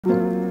Good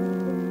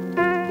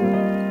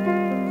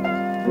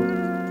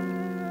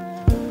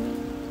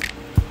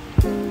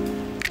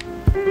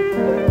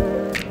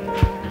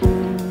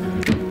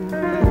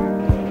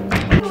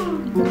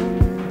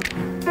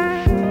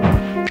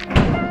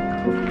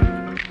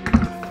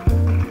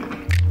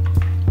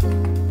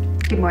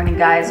morning,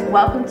 guys.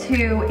 Welcome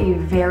to a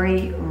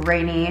very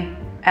rainy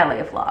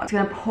LA vlog. It's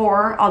gonna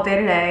pour all day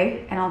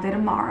today and all day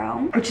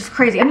tomorrow, which is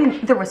crazy. I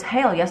mean, there was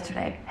hail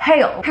yesterday.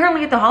 Hail.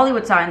 Apparently at the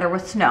Hollywood sign, there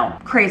was snow.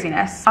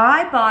 Craziness.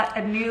 I bought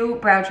a new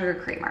brown sugar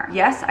creamer.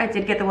 Yes, I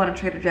did get the one at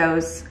Trader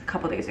Joe's a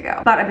couple days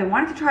ago, but I've been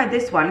wanting to try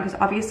this one because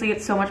obviously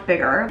it's so much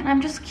bigger, and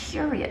I'm just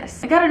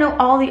curious. I gotta know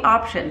all the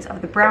options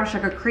of the brown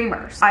sugar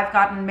creamers. I've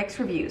gotten mixed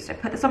reviews. I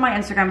put this on my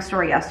Instagram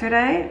story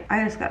yesterday.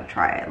 I just gotta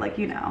try it, like,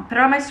 you know. Put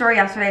it on my story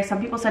yesterday. Some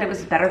people said it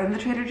was better than the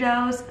Trader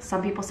Joe's.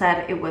 Some people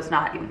said it was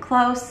not even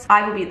close.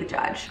 I will be the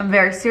judge. I'm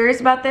very serious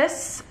about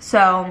this,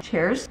 so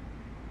cheers.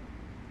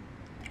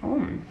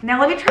 Now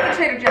let me try the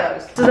Trader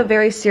Joe's. This is a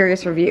very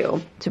serious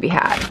review to be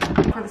had.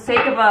 For the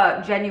sake of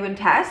a genuine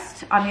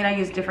test, I'm gonna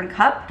use a different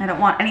cup. I don't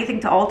want anything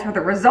to alter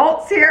the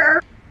results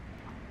here.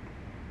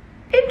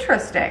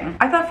 Interesting.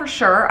 I thought for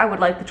sure I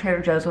would like the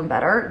Trader Joe's one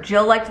better.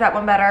 Jill liked that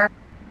one better.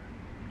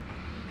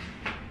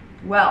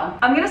 Well,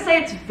 I'm gonna say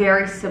it's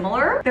very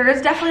similar. There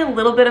is definitely a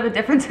little bit of a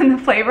difference in the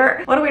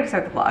flavor. What a way to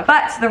start the vlog.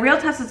 But the real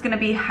test is gonna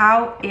be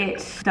how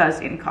it does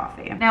in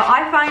coffee. Now,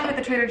 I find with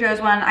the Trader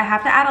Joe's one, I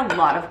have to add a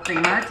lot of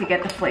creamer to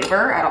get the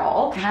flavor at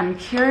all. And I'm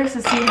curious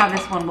to see how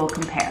this one will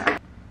compare.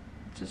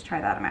 Let's just try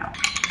that amount.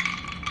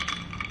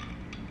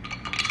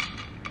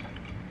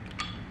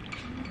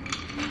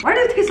 Why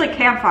does it taste like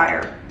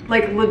campfire?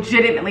 Like,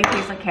 legitimately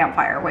tastes like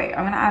campfire. Wait,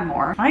 I'm gonna add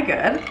more. Am I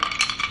good?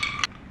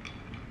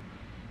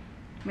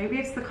 Maybe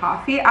it's the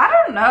coffee. I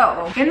don't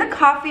know. In the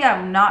coffee,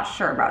 I'm not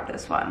sure about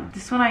this one.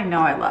 This one I know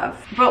I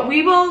love. But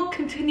we will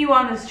continue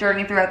on this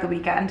journey throughout the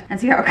weekend and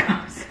see how it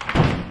goes.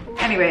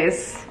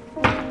 Anyways,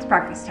 it's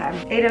breakfast time.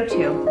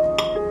 8:02.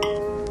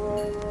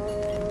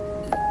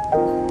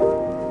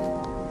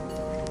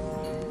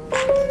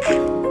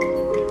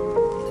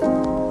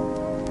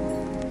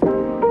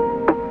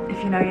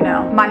 If you know, you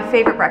know. My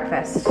favorite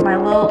breakfast. My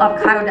little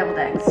avocado deviled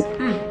eggs.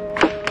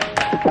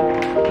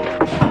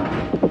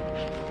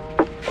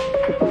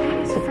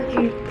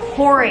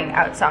 Pouring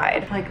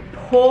outside, like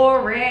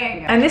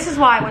pouring. And this is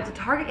why I went to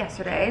Target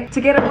yesterday to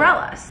get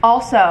umbrellas.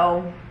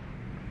 Also,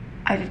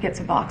 I did get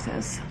some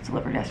boxes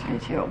delivered yesterday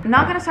too. I'm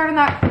not gonna start on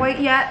that quite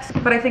yet,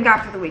 but I think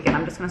after the weekend,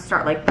 I'm just gonna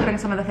start like putting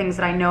some of the things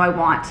that I know I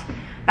want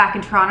back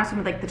in Toronto, some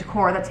of like the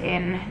decor that's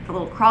in the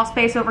little crawl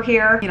space over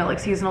here, you know, like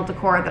seasonal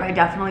decor that I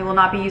definitely will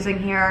not be using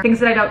here, things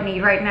that I don't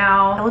need right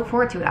now. I look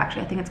forward to it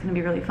actually. I think it's gonna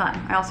be really fun.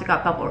 I also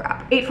got bubble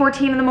wrap.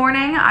 8:14 in the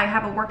morning, I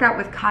have a workout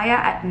with Kaya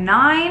at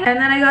 9, and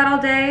then I got all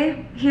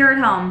day here at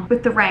home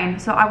with the rain.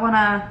 So I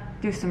wanna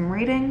do some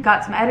reading,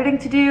 got some editing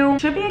to do.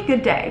 Should be a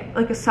good day,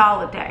 like a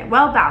solid day.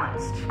 Well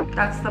balanced,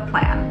 that's the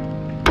plan.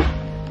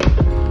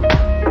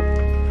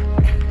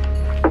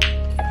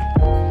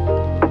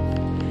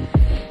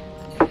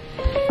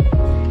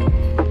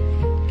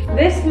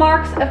 This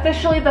marks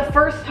officially the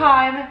first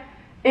time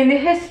in the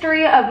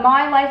history of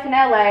my life in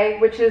LA,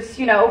 which is,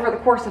 you know, over the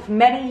course of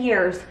many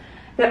years,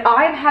 that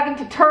I'm having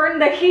to turn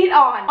the heat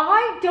on.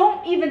 I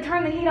don't even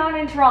turn the heat on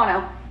in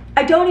Toronto.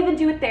 I don't even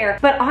do it there,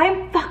 but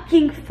I'm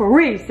fucking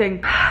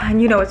freezing.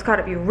 And you know it's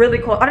gotta be really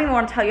cold. I don't even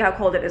wanna tell you how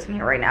cold it is in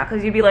here right now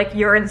because you'd be like,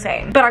 you're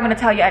insane. But I'm gonna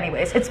tell you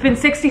anyways. It's been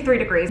 63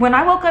 degrees. When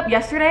I woke up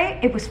yesterday,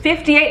 it was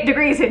 58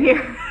 degrees in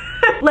here.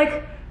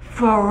 Like,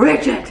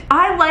 frigid.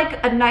 I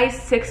like a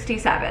nice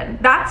 67.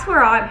 That's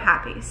where I'm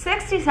happy.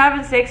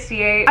 67,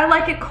 68. I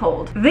like it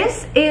cold.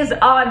 This is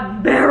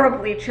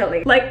unbearably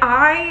chilly. Like,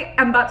 I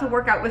am about to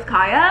work out with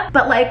Kaya,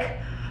 but like,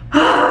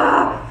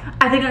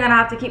 I think I'm gonna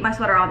have to keep my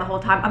sweater on the whole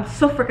time. I'm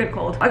so freaking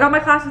cold. I got my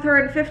class with her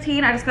in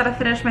 15. I just gotta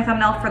finish my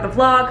thumbnail for the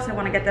vlog, so I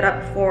wanna get that up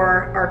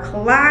before our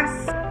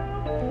class.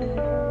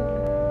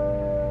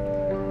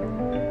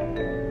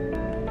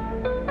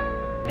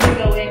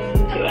 Go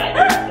into it.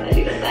 I'm gonna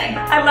do the thing.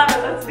 I love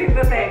it. Let's do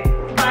the thing.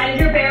 Find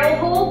your barrel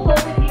hole,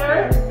 close it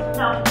here.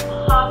 Now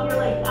hop your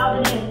legs out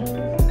and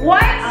in.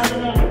 What? Out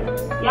and in.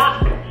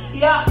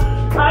 Yeah.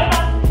 Right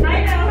up.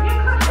 I know.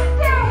 You're crushing.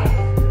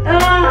 I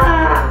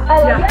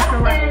love you.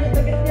 And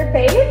look at your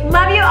face.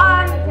 Love you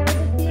on. Can I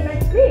just see you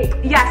next week?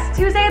 Yes,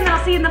 Tuesday, and then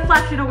I'll see you in the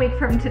flesh in a week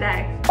from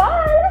today.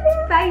 Bye. Love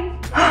you. Bye.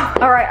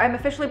 All right, I'm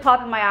officially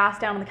plopping my ass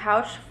down on the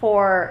couch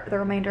for the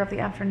remainder of the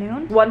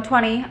afternoon.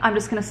 1:20. I'm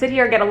just gonna sit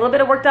here, get a little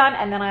bit of work done,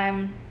 and then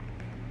I'm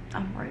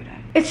ready.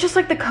 It's just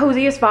like the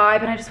coziest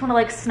vibe, and I just want to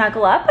like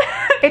snuggle up.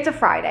 It's a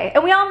Friday,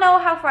 and we all know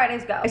how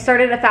Fridays go. I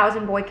started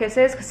 1,000 boy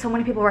kisses because so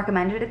many people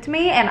recommended it to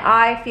me, and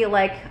I feel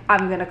like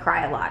I'm gonna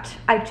cry a lot.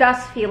 I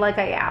just feel like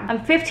I am.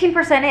 I'm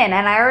 15% in,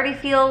 and I already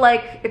feel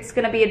like it's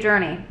gonna be a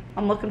journey.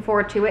 I'm looking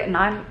forward to it, and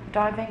I'm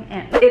diving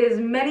in. It is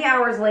many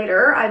hours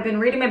later. I've been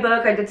reading my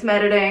book. I did some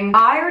editing.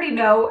 I already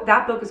know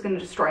that book is gonna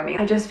destroy me.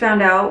 I just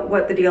found out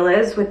what the deal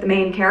is with the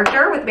main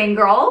character, with the main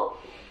girl.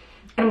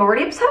 And I'm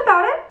already upset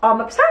about it. I'm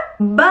upset.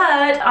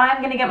 But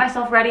I'm gonna get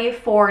myself ready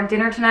for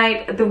dinner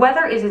tonight. The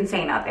weather is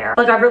insane out there.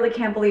 Like, I really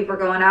can't believe we're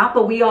going out,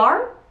 but we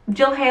are.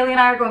 Jill, Haley, and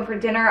I are going for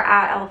dinner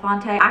at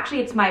Elephante.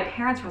 Actually, it's my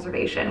parents'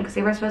 reservation because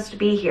they were supposed to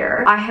be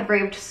here. I had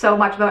raved so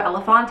much about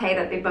Elephante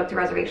that they booked a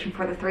reservation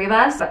for the 3 of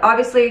us, but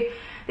obviously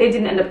they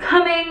didn't end up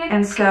coming,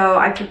 and so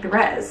I took the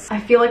res. I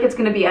feel like it's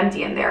gonna be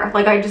empty in there.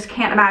 Like, I just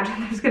can't imagine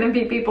there's gonna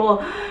be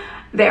people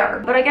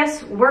there. But I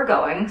guess we're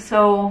going,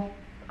 so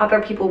other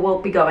people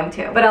will be going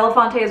too. But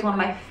Elephante is one of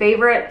my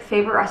favorite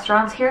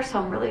restaurants here, so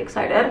I'm really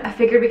excited. I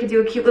figured we could do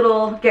a cute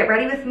little get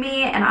ready with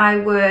me and I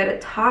would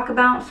talk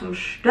about some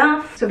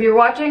stuff. So if you're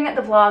watching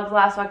the vlogs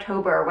last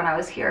October when I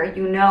was here,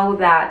 you know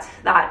that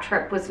that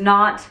trip was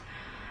not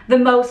the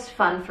most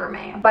fun for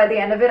me. By the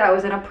end of it, I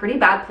was in a pretty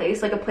bad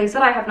place, like a place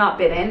that I have not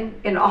been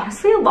in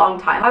honestly a long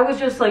time. I was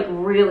just like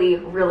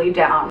really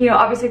down. You know,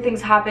 obviously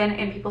things happen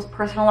in people's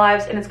personal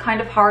lives and it's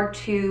kind of hard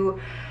to,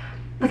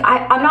 like,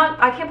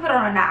 I can't put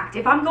on an act.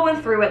 If I'm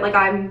going through it, like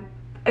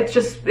it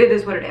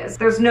is what it is.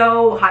 There's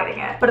no hiding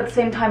it. But at the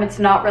same time, it's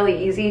not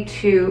really easy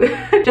to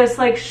just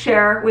like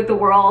share with the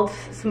world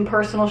some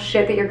personal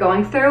shit that you're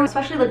going through,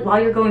 especially like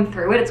while you're going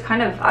through it. It's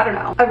kind of, I don't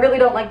know. I really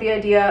don't like the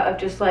idea of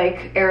just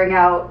like airing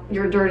out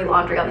your dirty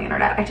laundry on the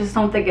internet. I just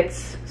don't think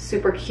it's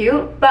super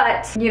cute.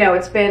 But you know,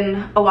 it's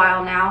been a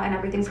while now and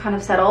everything's kind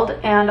of settled,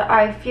 and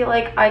I feel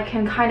like I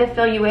can kind of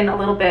fill you in a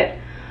little bit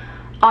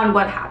on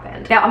what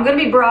happened. Now, I'm gonna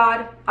be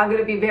broad, I'm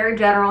gonna be very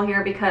general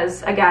here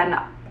because, again,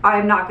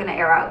 I'm not gonna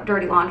air out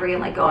dirty laundry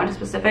and like go into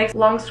specifics.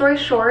 Long story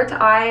short,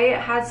 I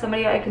had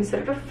somebody I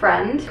considered a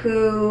friend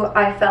who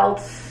I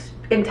felt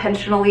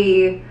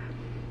intentionally,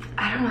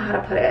 I don't know how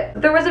to put it.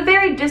 There was a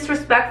very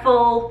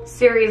disrespectful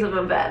series of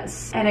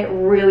events and it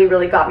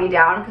really got me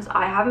down because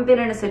I haven't been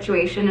in a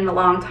situation in a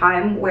long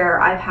time where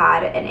I've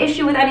had an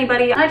issue with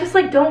anybody, and I just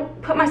like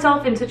don't put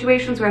myself in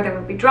situations where there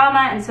would be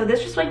drama, and so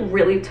this just like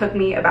really took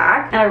me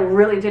aback and I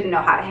really didn't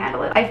know how to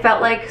handle it. I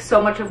felt like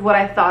so much of what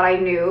I thought I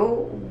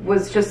knew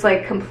was just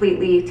like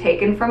completely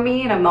taken from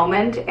me in a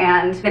moment,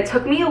 and it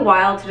took me a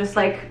while to just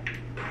like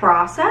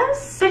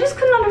process. I just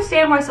couldn't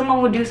understand why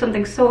someone would do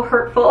something so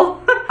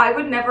hurtful. I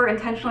would never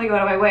intentionally go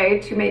out of my way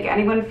to make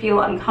anyone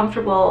feel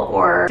uncomfortable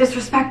or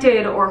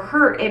disrespected or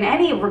hurt in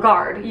any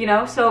regard, you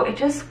know? So it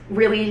just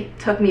really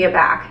took me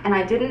aback and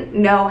I didn't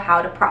know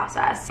how to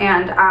process.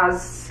 And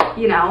as,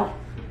 you know,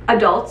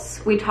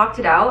 adults, we talked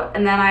it out,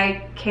 and then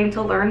I came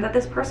to learn that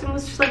this person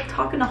was just like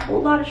talking a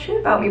whole lot of shit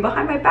about me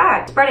behind my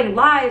back, spreading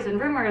lies and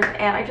rumors,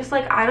 and I just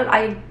like,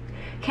 I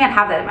can't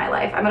have that in my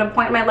life. I'm at a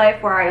point in my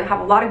life where I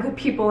have a lot of good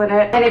people in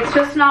it, and it's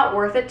just not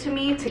worth it to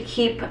me to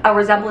keep a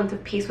resemblance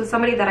of peace with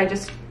somebody that I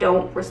just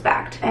don't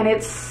respect. And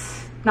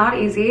it's not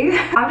easy.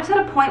 I'm just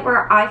at a point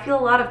where I feel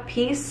a lot of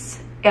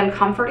peace and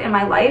comfort in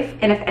my life,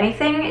 and if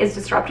anything is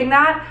disrupting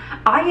that,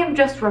 I am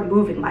just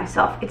removing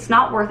myself. It's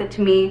not worth it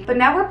to me. But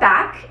now we're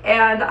back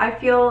and I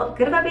feel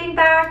good about being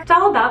back. It's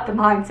all about the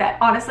mindset.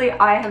 Honestly,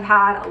 I have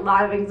had a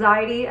lot of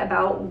anxiety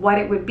about what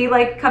it would be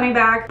like coming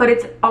back, but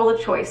it's all a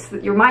choice.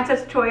 Your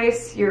mindset's a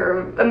choice,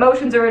 your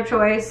emotions are a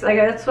choice. Like,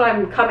 that's what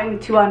I'm coming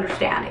to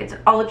understand. It's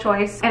all a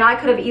choice. And I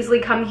could have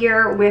easily come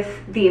here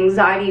with the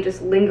anxiety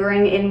just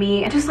lingering in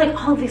me and just like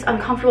all of these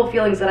uncomfortable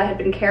feelings that I had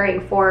been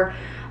carrying for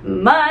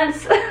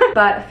months.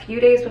 But a few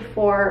days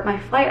before my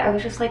flight, I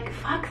was just like,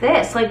 fuck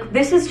this. Like,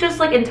 this is just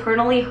like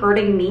internally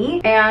hurting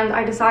me. And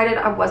I decided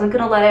I wasn't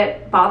gonna let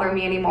it bother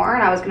me anymore,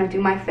 and I was gonna do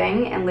my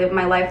thing and live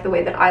my life the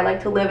way that I like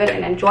to live it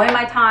and enjoy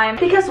my time,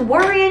 because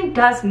worrying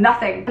does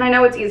nothing. And I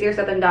know it's easier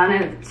said than done,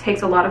 and it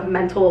takes a lot of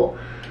mental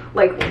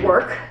like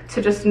work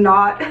to just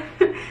not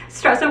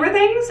stress over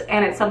things,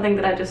 and it's something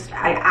that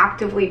I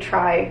actively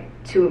try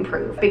to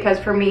improve, because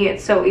for me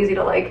it's so easy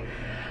to like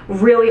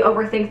really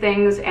overthink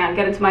things and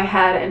get into my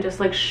head and just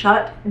like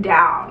shut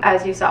down.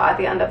 As you saw at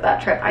the end of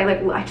that trip, I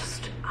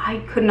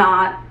could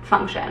not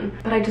function.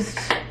 But I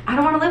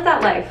don't want to live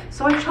that life,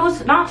 so I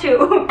chose not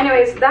to.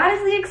 Anyways, that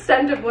is the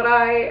extent of what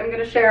I am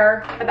gonna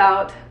share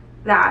about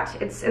that.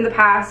 It's in the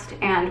past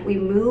and we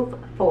move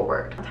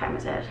forward. What time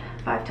is it?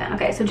 5:10.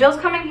 Okay, so Jill's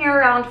coming here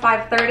around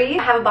 5:30.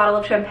 I have a bottle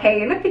of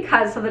champagne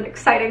because something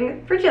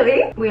exciting for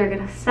Jilly. We are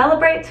gonna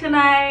celebrate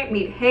tonight,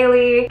 meet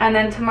Haley, and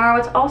then tomorrow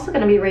it's also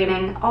gonna be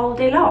raining all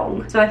day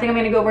long. So I think I'm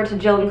gonna go over to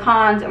Jill and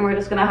Khan's and we're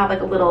just gonna have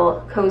like a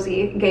little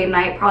cozy game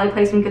night, probably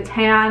play some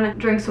Catan,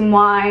 drink some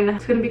wine.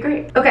 It's gonna be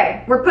great.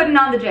 Okay, we're putting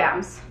on the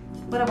jams.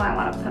 What do I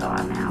wanna put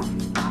on now?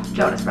 Oh,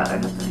 Jonas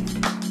Brothers, that's what I need.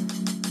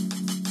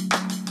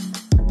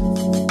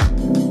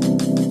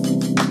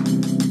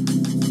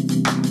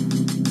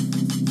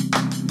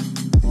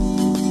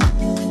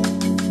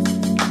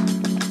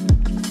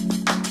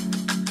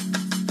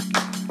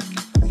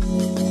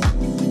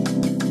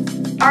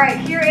 All right,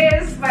 here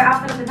is my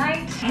outfit of the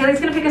night. Haley's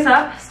gonna pick us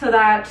up so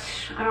that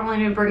I don't really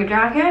need to bring a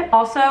jacket.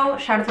 Also,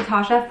 shout out to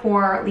Tasha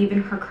for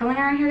leaving her curling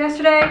iron here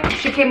yesterday.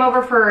 She came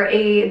over for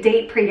a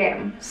date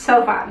pregame.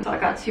 So fun. So I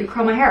got to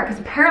curl my hair because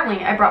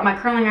apparently I brought my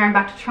curling iron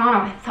back to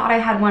Toronto. I thought I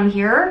had one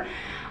here.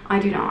 I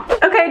do not.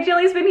 Okay,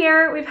 Jilly's been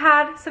here. We've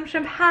had some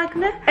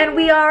champagne and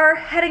we are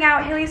heading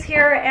out. Haley's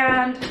here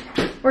and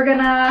we're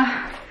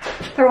gonna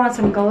Throw on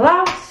some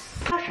gloss.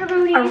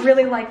 I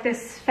really like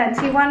this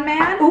Fenty one,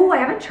 man. Ooh, I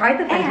haven't tried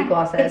the Fenty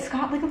glosses. It's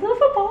got like a little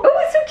football.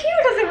 Oh, it's so cute.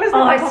 It was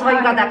Oh, I saw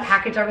you got that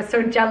package. I was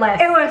so jealous.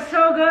 It was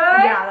so good.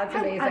 Yeah, that's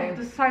amazing. I've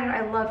decided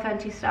I love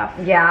Fenty stuff.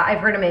 Yeah, I've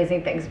heard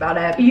amazing things about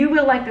it. You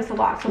will like this a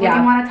lot. So when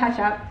you want to touch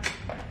up,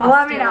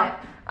 let me know.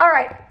 All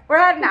right, we're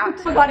heading out.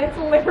 Oh my god, it's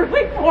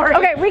literally pouring.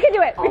 Okay, we can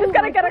do it. We just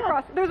gotta get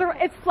across.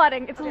 It's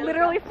flooding. It's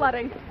literally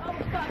flooding.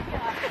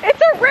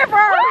 It's a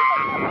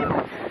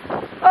river.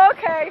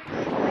 Okay.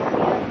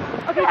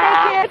 Okay,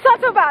 thank you. It's not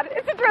so bad.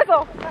 It's a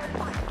drizzle.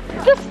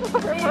 Just a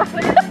river.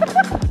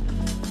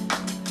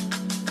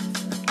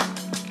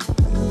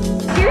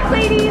 Cheers,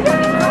 ladies.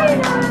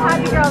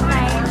 Happy girls'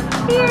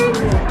 night. Cheers.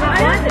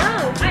 I don't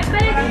know.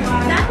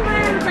 That's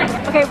why I was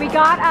like, Okay, we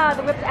got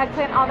the whipped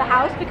eggplant on the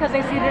house because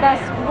they seated us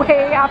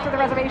way after the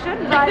reservation.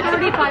 But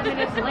 35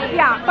 minutes late.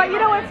 yeah, but you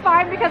know it's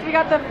fine because we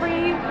got the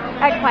free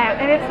eggplant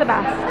and it's the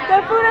best.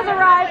 The food has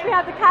arrived. We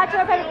have the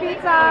ketchup and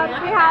pizza.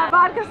 We have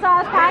vodka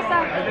sauce,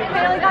 pasta.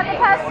 Haley got the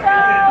pesto.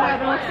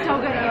 it looks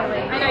so good,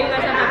 Haley. I know you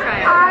guys have to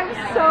try it.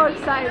 I'm so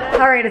excited.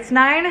 All right, it's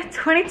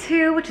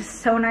 9:22, which is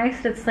so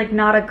nice. It's like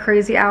not a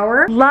crazy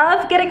hour.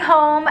 Love getting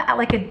home at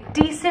like a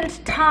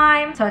decent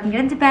time so I can get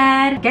into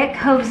bed, get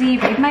cozy,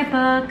 read my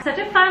book. Such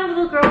a fun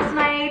little girls'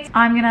 night.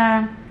 I'm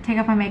gonna take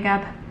off my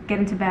makeup, get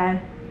into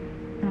bed,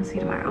 and I'll see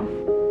you tomorrow.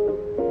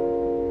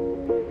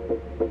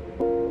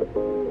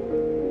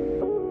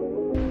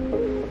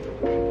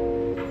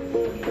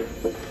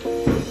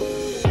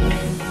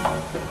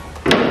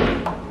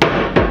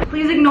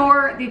 Please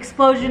ignore the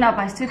explosion of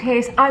my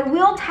suitcase. I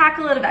will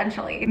tackle it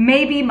eventually.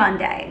 Maybe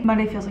Monday.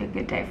 Monday feels like a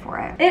good day for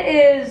it. It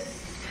is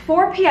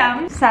 4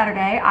 p.m.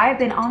 Saturday. I've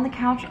been on the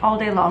couch all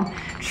day long.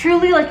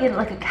 Truly like in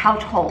like a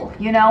couch hole,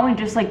 you know? And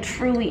just like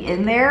truly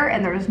in there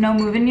and there's no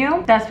moving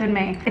you. That's been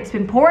me. It's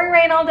been pouring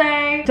rain all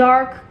day.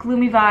 Dark,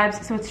 gloomy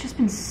vibes. So it's just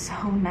been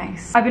so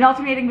nice. I've been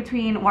alternating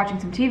between watching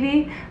some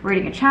TV,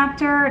 reading a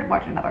chapter, and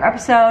watching another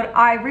episode.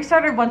 I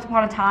restarted Once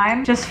Upon a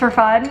Time just for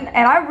fun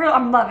and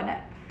I'm loving it.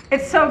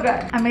 It's so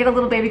good. I made a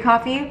little baby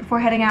coffee before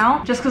heading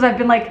out just because I've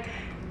been like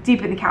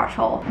deep in the couch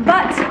hole.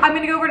 But I'm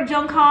gonna go over to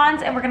Joan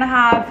Conn's and we're gonna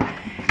have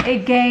a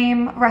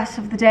game rest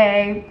of the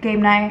day,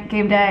 game night,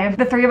 game day.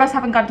 The three of us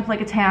haven't gotten to play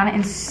Catan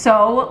in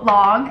so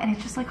long and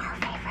it's just like our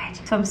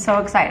favorite. So I'm so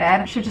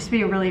excited. It should just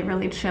be a really,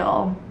 really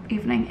chill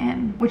evening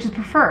in, which is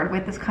preferred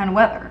with this kind of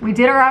weather. We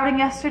did our outing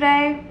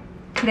yesterday.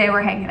 Today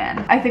we're hanging in.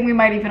 I think we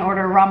might even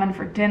order ramen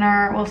for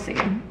dinner. We'll see,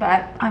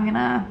 but I'm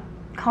gonna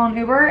call an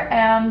Uber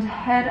and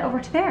head over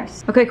to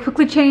theirs. Okay,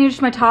 quickly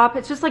changed my top.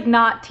 It's just like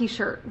not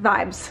t-shirt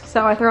vibes.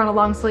 So I throw on a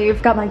long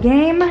sleeve. Got my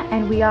game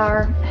and we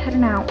are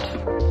heading out.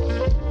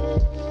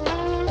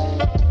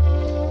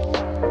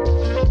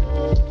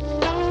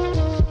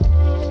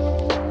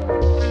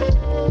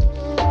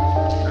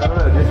 I don't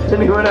know, does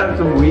anyone have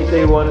some wheat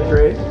they want to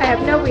trade? I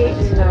have no wheat.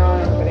 No,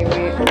 I don't have any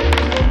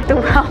wheat. The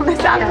wellness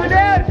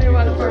afternoon. You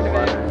want to pour it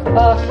in?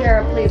 Oh,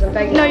 Sarah, please, I'm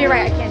begging. No, you're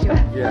right, I can't do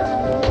it.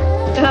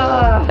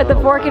 Yeah. But the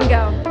fork can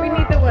go. We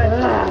need the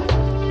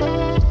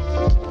wood.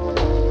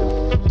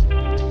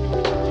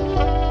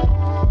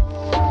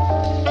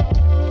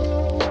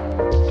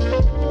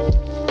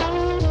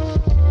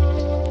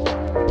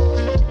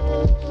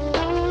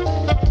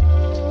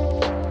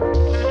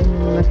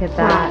 Look at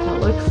that.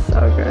 That looks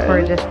so good.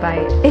 Gorgeous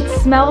bite. It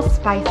smells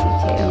spicy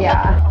too.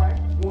 Yeah.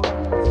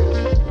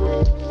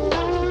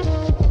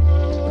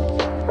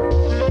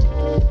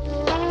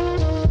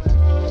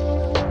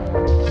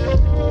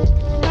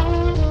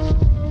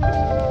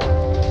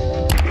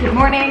 Good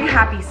morning,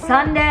 happy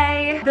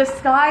Sunday. The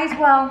sky's,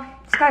 well,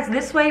 sky's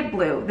this way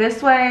blue,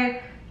 this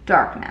way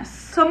darkness.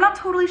 So I'm not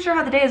totally sure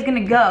how the day is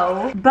gonna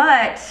go,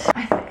 but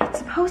it's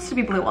supposed to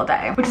be blue all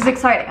day, which is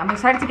exciting. I'm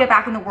excited to get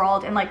back in the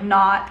world and like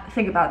not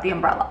think about the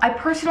umbrella. I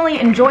personally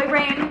enjoy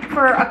rain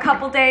for a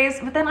couple days,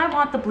 but then I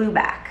want the blue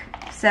back.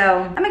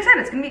 So I'm excited,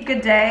 it's gonna be a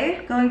good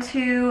day. Going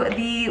to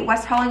the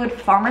West Hollywood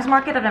Farmers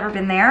Market, I've never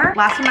been there.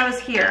 Last time I was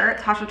here,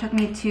 Tasha took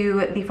me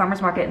to the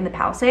Farmers Market in the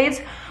Palisades,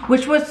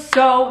 which was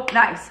so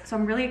nice. So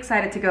I'm really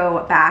excited to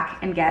go back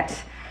and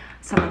get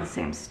some of the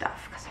same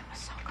stuff because it was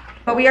so good.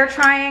 But we are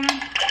trying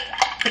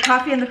the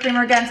coffee and the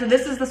creamer again. So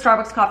this is the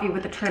Starbucks coffee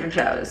with the Trader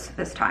Joe's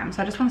this time.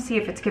 So I just wanna see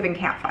if it's giving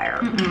campfire.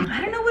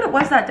 I don't know what it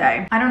was that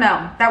day. I don't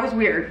know, that was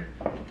weird.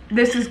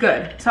 This is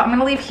good. So I'm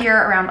gonna leave here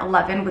around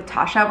 11 with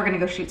Tasha. We're gonna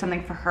go shoot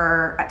something for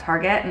her at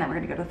Target and then we're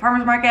gonna go to the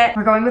farmer's market.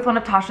 We're going with one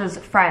of Tasha's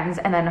friends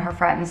and then her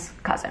friend's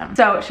cousin.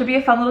 So it should be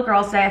a fun little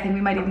girls' day. I think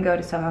we might even go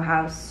to Soho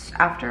House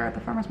after the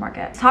farmer's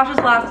market. It's Tasha's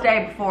last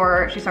day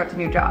before she starts a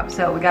new job.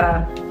 So we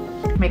gotta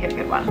make it a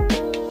good one.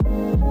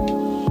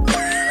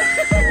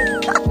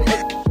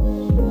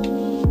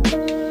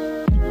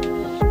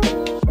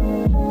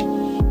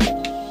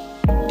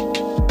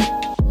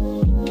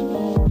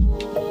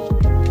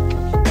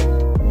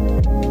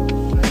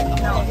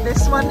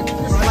 This is my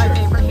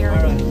favorite here.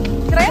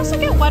 Could I also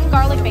get one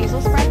garlic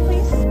basil spread,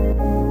 please?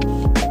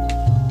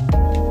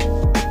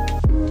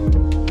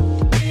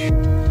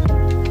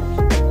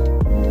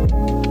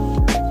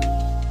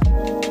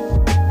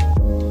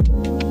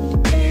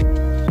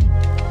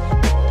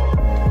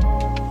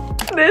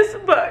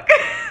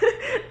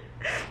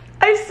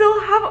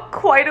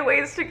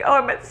 like,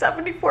 oh, I'm at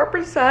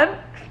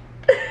 74%.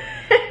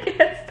 I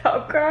can't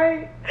stop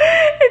crying.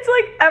 It's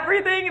like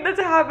everything that's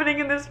happening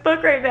in this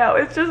book right now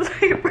is just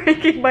like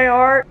breaking my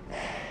heart.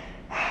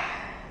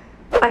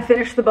 I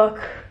finished the book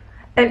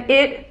and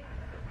it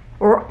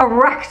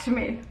wrecked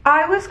me.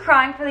 I was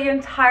crying for the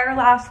entire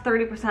last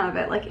 30% of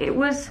it. Like, it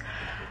was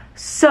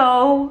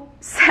so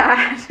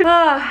sad.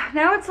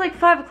 Now it's like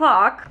 5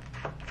 o'clock.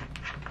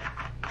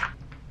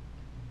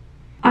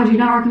 I do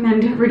not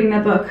recommend reading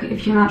that book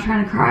if you're not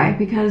trying to cry,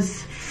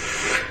 because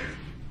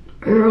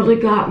it really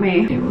got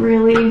me.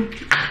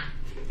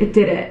 It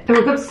did it. I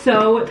woke up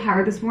so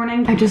tired this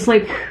morning. I just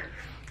like,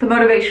 the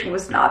motivation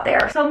was not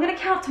there. So I'm gonna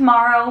count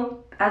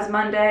tomorrow as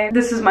Monday.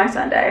 This is my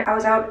Sunday. I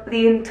was out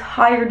the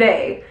entire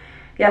day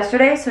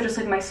yesterday, so just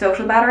like my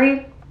social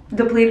battery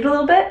depleted a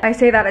little bit. I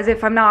say that as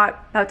if I'm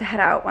not about to head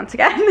out once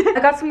again. I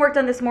got some work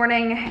done this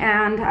morning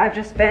and I've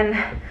just been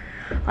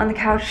on the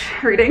couch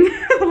reading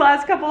the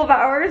last couple of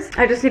hours.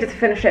 I just needed to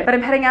finish it. But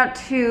I'm heading out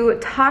to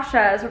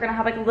Tasha's. We're gonna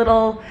have like a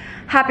little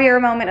happier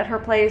moment at her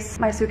place.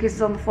 My suitcase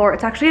is on the floor.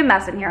 It's actually a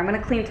mess in here. I'm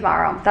gonna clean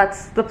tomorrow.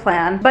 That's the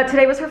plan. But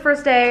today was her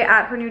first day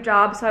at her new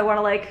job, so I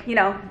wanna like, you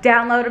know,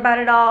 download about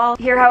it all,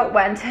 hear how it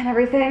went and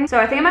everything. So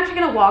I think I'm actually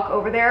gonna walk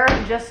over there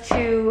just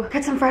to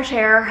get some fresh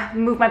air,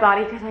 move my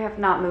body, because I have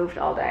not moved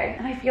all day.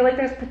 And I feel like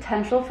there's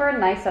potential for a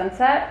nice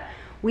sunset.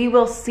 We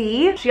will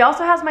see. She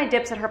also has my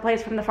dips at her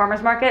place from the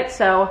farmer's market,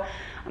 so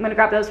I'm gonna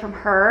grab those from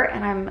her,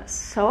 and I'm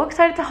so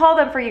excited to haul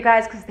them for you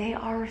guys because they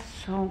are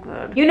so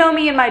good. You know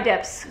me and my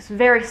dips, it's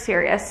very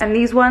serious, and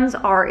these ones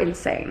are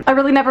insane. I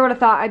really never would have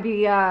thought I'd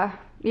be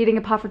eating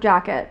a puffer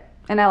jacket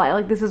in LA.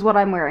 Like, this is what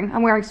I'm wearing.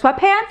 I'm wearing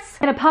sweatpants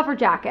and a puffer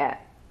jacket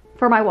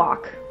for my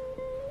walk.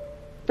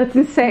 That's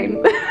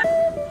insane.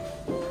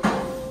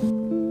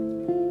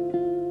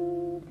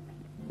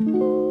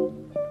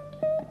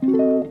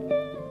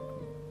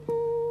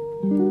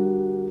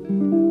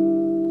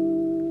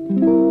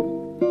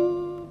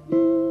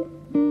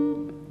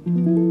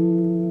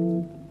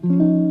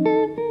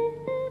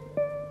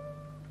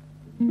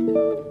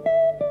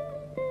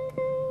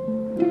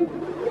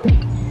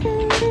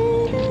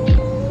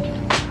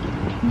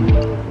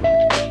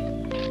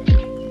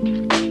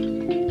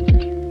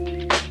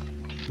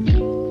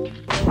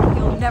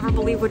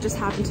 What just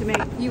happened to me.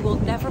 You will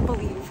never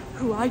believe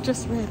who I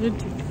just ran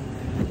into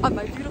on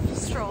my beautiful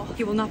stroll.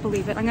 You will not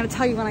believe it. I'm gonna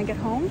tell you when I get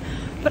home,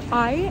 but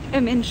I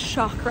am in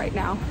shock right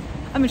now.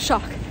 I'm in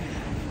shock.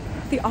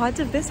 The odds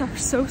of this are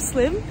so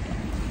slim.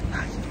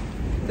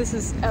 This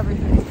is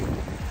everything.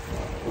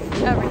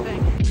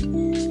 Everything.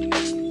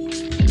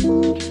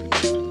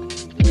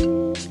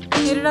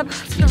 Made it up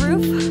to the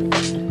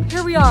roof.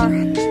 Here we are.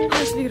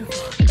 Oh, it's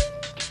beautiful.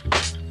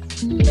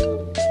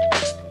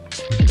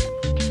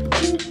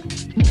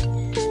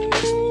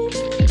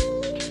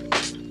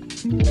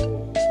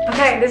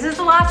 Okay, this is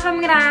the last time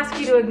I'm gonna ask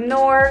you to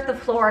ignore the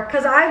floor,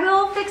 because I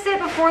will fix it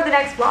before the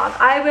next vlog.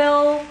 I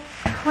will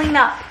clean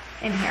up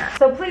in here.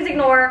 So please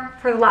ignore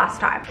for the last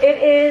time.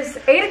 It is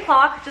 8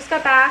 o'clock, just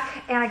got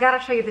back, and I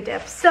gotta show you the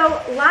dips. So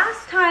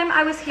last time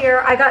I was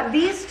here, I got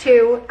these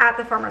two at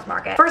the farmer's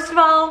market. First of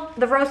all,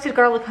 the roasted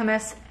garlic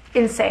hummus,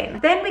 insane.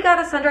 Then we got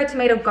a sun-dried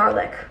tomato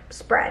garlic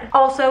spread,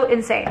 also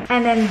insane.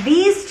 And then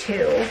these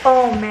two,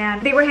 oh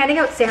man, they were handing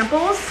out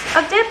samples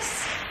of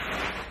dips,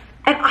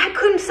 and I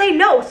couldn't say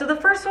no. So the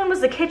first one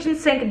was the kitchen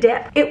sink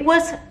dip. It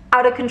was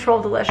out of control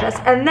delicious.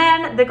 And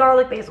then the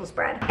garlic basil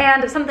spread.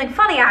 And something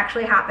funny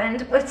actually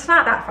happened. It's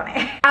not that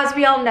funny. As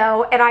we all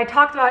know, and I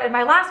talked about in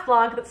my last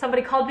vlog, that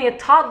somebody called me a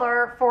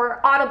toddler for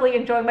audibly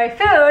enjoying my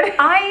food.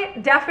 I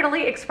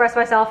definitely express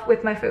myself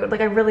with my food. Like,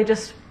 I really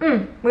just,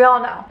 we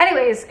all know.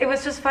 Anyways, it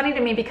was just funny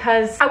to me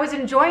because I was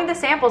enjoying the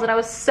samples and I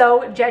was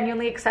so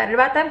genuinely excited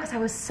about them because they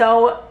were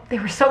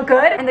so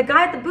good. And the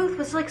guy at the booth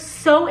was like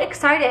so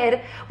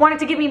excited, wanted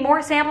to give me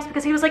more samples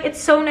because he was like,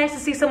 it's so nice to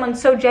see someone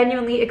so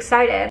genuinely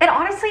excited. And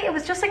honestly, it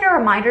was just like a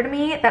reminder to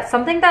me that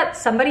something that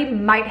somebody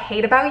might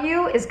hate about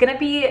you is gonna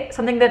be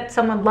something that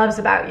someone loves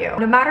about you.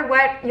 No matter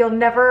what, you'll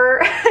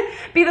never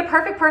be the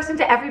perfect person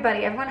to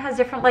everybody. Everyone has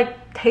different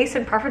like tastes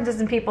and preferences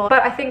in people.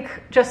 But I think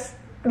just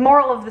the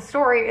moral of the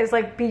story is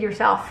like, be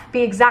yourself. Be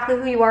exactly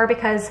who you are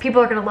because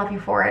people are gonna love you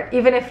for it.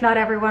 Even if not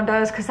everyone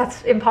does, because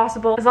that's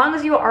impossible. As long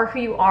as you are who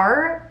you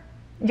are,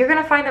 you're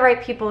gonna find the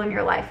right people in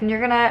your life and you're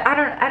gonna, I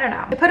don't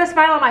know. It put a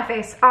smile on my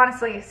face,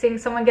 honestly, seeing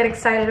someone get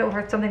excited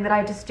over something that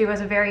I just do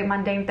as a very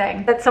mundane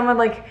thing that someone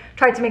like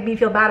tried to make me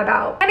feel bad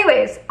about.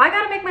 Anyways, I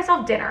gotta make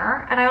myself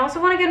dinner and I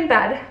also wanna get in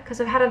bed because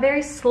I've had a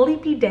very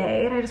sleepy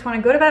day and I just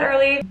wanna go to bed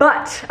early.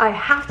 But I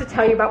have to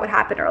tell you about what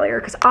happened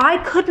earlier because I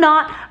could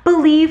not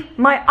believe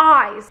my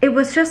eyes. It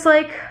was just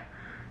like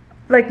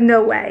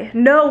no way,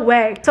 no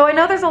way. So I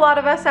know there's a lot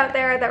of us out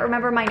there that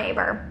remember my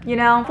neighbor, you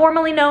know,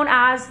 formerly known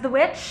as the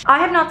witch. I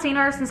have not seen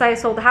her since I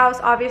sold the house,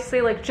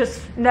 obviously, like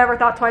just never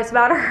thought twice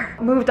about her,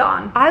 moved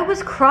on. I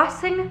was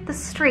crossing the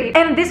street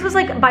and this was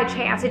like by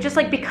chance. It just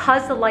like,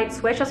 because the light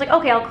switched, I was like,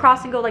 okay, I'll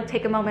cross and go like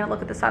take a moment and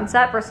look at the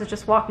sunset versus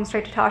just walking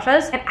straight to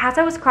Tasha's. And as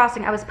I was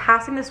crossing, I was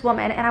passing this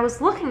woman and I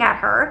was looking at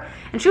her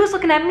and she was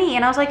looking at me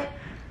and I was like,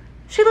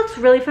 she looks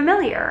really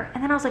familiar.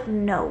 And then I was like,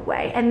 no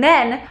way. And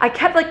then I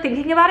kept like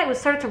thinking about it. It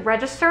started to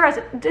register as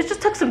it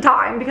just took some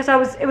time because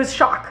it was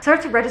shock. It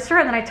started to register,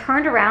 and then I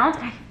turned around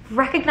and I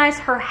recognized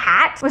her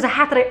hat. It was a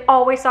hat that I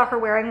always saw her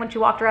wearing when she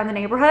walked around the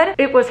neighborhood.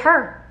 It was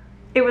her.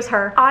 It was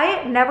her.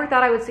 I never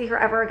thought I would see her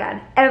ever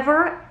again.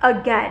 Ever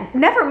again.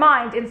 Never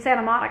mind in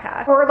Santa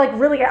Monica or like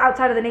really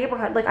outside of the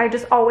neighborhood. Like I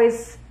just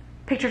always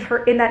pictured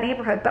her in that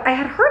neighborhood. But I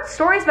had heard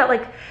stories about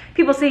like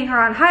people seeing her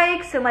on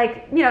hikes and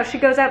like, you know, she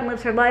goes out and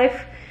lives her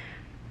life.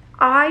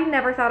 I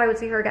never thought I would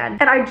see her again.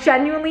 And I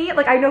genuinely,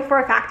 like I know for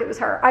a fact it was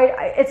her.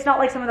 It's not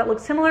like someone that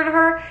looked similar to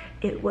her.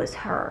 It was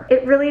her.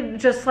 It really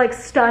just like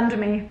stunned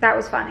me. That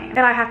was funny. And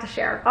I have to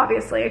share,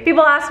 obviously.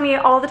 People ask me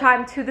all the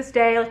time to this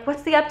day, like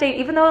what's the update?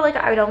 Even though like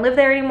I don't live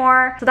there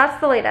anymore. So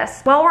that's the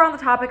latest. While we're on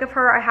the topic of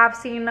her, I have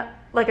seen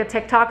like a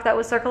TikTok that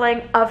was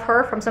circling of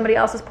her from somebody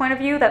else's point of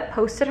view that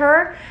posted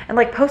her and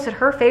like posted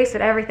her face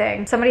and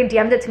everything. Somebody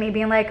DM'd it to me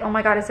being like, oh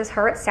my God, is this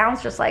her? It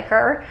sounds just like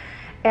her.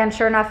 And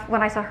sure enough,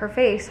 when I saw her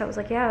face, I was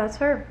like, yeah, that's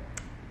her.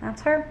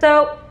 That's her.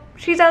 So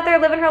she's out there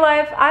living her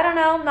life. I don't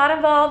know, not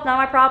involved, not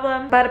my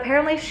problem. But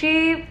apparently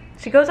she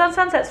goes on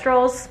sunset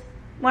strolls.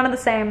 One of the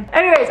same.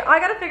 Anyways, I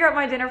gotta figure out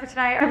my dinner for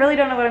tonight. I really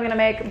don't know what I'm gonna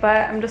make,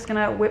 but I'm just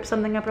gonna whip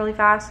something up really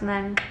fast and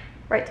then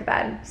right to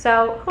bed.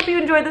 So hope you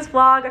enjoyed this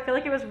vlog. I feel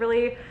like it was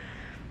really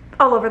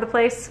all over the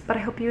place, but I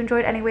hope you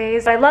enjoyed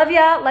anyways. I love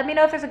ya. Let me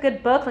know if there's a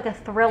good book, like a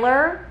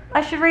thriller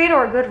I should read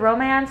or a good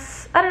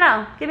romance. I don't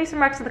know. Give me some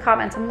recs in the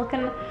comments. I'm looking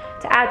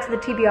to add to the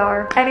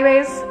TBR.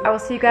 Anyways, I will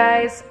see you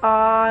guys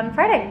on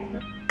Friday.